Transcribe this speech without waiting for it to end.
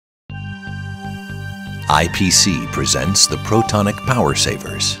IPC presents the Protonic Power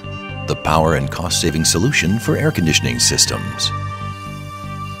Savers, the power and cost-saving solution for air conditioning systems.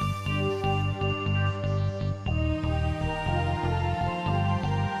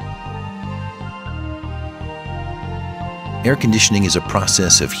 Air conditioning is a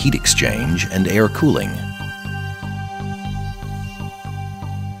process of heat exchange and air cooling.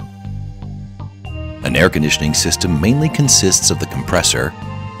 An air conditioning system mainly consists of the compressor,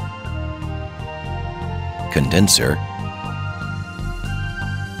 condenser,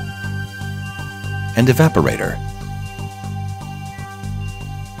 and evaporator.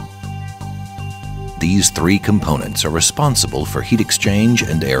 These three components are responsible for heat exchange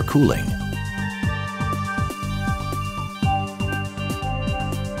and air cooling.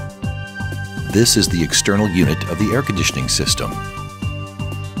 This is the external unit of the air conditioning system.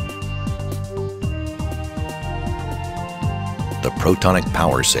 The Protonic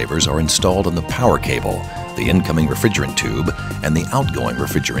Power Savers are installed on the power cable, the incoming refrigerant tube, and the outgoing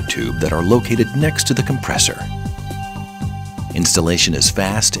refrigerant tube that are located next to the compressor. Installation is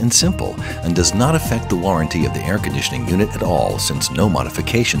fast and simple and does not affect the warranty of the air conditioning unit at all, since no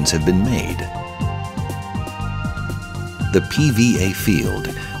modifications have been made. The PVA field,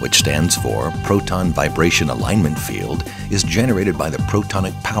 which stands for Proton Vibration Alignment Field, is generated by the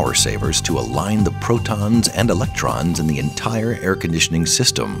Protonic Power Savers to align the protons and electrons in the entire air conditioning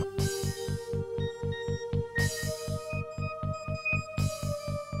system.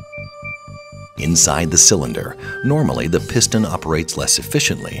 Inside the cylinder, normally the piston operates less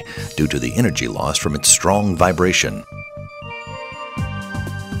efficiently due to the energy loss from its strong vibration.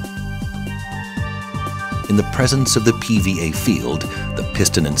 In the presence of the PVA field, the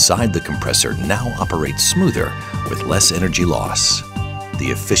piston inside the compressor now operates smoother with less energy loss. The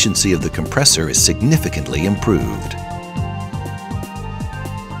efficiency of the compressor is significantly improved.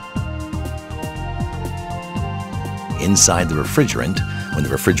 Inside the refrigerant, when the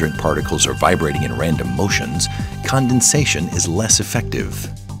refrigerant particles are vibrating in random motions, condensation is less effective.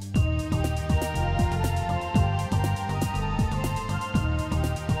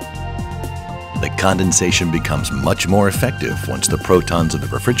 The condensation becomes much more effective once the protons of the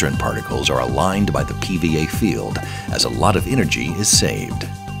refrigerant particles are aligned by the PVA field, as a lot of energy is saved.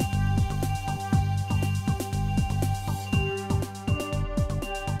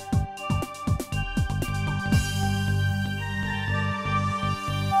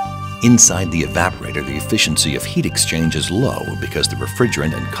 Inside the evaporator, the efficiency of heat exchange is low because the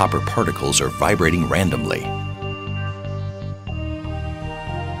refrigerant and copper particles are vibrating randomly.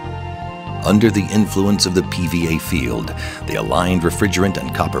 Under the influence of the PVA field, the aligned refrigerant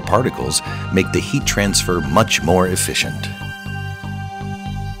and copper particles make the heat transfer much more efficient.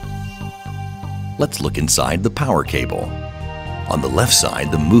 Let's look inside the power cable. On the left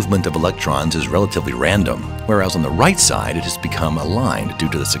side, the movement of electrons is relatively random, whereas on the right side it has become aligned due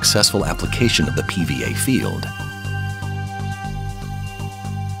to the successful application of the PVA field.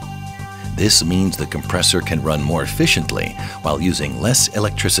 This means the compressor can run more efficiently while using less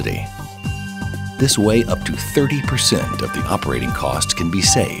electricity. This way, up to 30% of the operating costs can be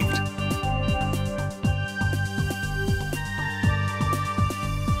saved.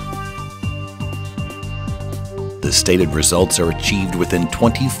 The stated results are achieved within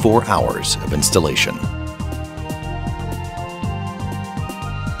 24 hours of installation.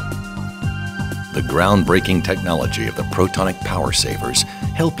 The groundbreaking technology of the Protonic Power Savers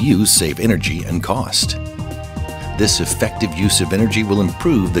help you save energy and cost. This effective use of energy will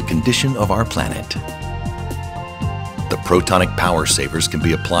improve the condition of our planet. The Protonic Power Savers can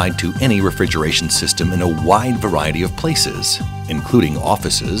be applied to any refrigeration system in a wide variety of places, including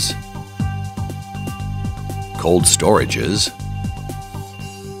offices, cold storages,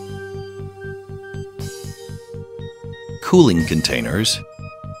 cooling containers,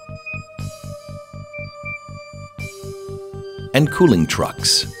 and cooling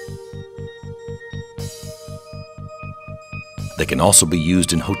trucks. They can also be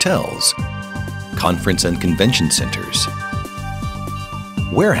used in hotels, conference and convention centers,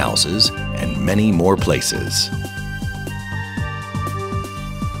 warehouses, and many more places.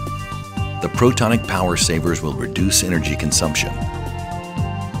 The Protonic Power Savers will reduce energy consumption.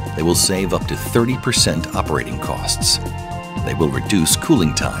 They will save up to 30% operating costs. They will reduce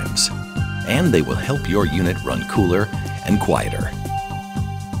cooling times, and they will help your unit run cooler and quieter.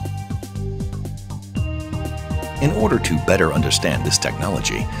 In order to better understand this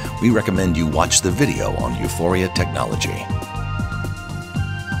technology, we recommend you watch the video on Euphoria Technology.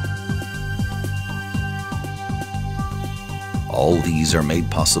 All these are made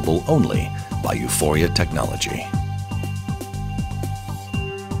possible only by Euphoria Technology.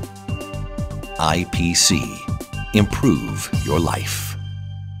 IPC. Improve your life.